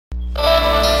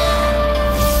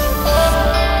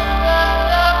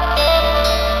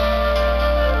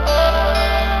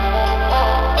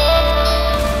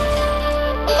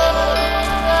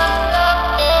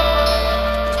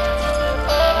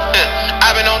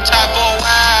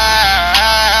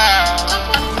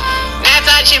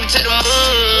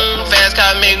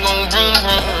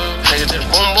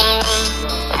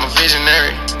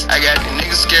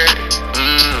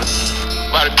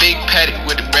Bought a big paddock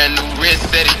with a brand new red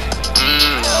city.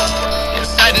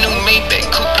 Inside a new Maybach,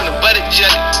 coupe in the butter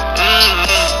jelly.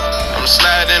 I'm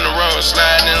sliding in the road,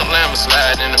 sliding in the Lambo,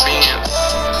 sliding in the Benz.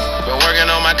 Been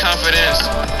working on my confidence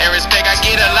and respect, I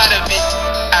get a lot of it.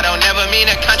 I don't never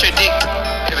mean to contradict.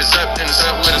 If it's up, then it's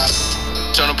up with us.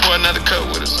 Tryna pour another cup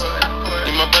with us.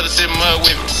 Need my brother sip mud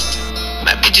with me.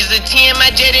 My bitch is a 10,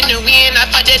 my jet in the wind, I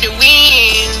fought that to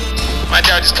win. My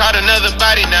dog just caught another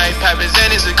body, now he poppin'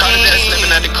 Xannies again. Caught his ass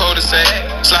slipping out the cul-de-sac.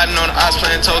 Sliding on the ops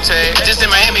playing toe tag. Just in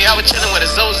Miami, I was chillin' with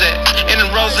a Zoes at. In the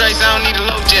Rolls Royce, I don't need a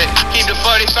low jet. Keep the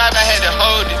 45, I had to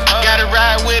hold it. Gotta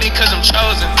ride with it, cause I'm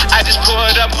chosen. I just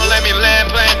pulled up and let me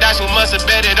land, playing dice with mustard,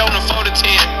 bet it on the 4 to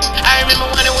 10. I remember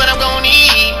wondering what I'm gon'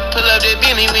 eat. Pull up that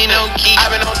Bentley with no key.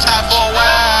 I've been on top for a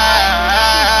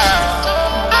while.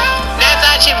 Now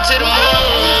I chip to the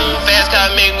moon. Fast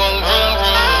car make one vroom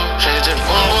vroom. Change to the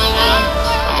boom boom boom.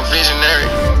 I'm a visionary.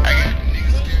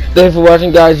 Thanks for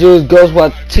watching, guys. Use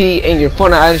Ghostwatch T in your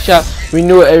Fortnite item shop.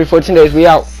 Renew it every 14 days. We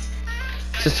out.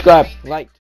 Subscribe, like.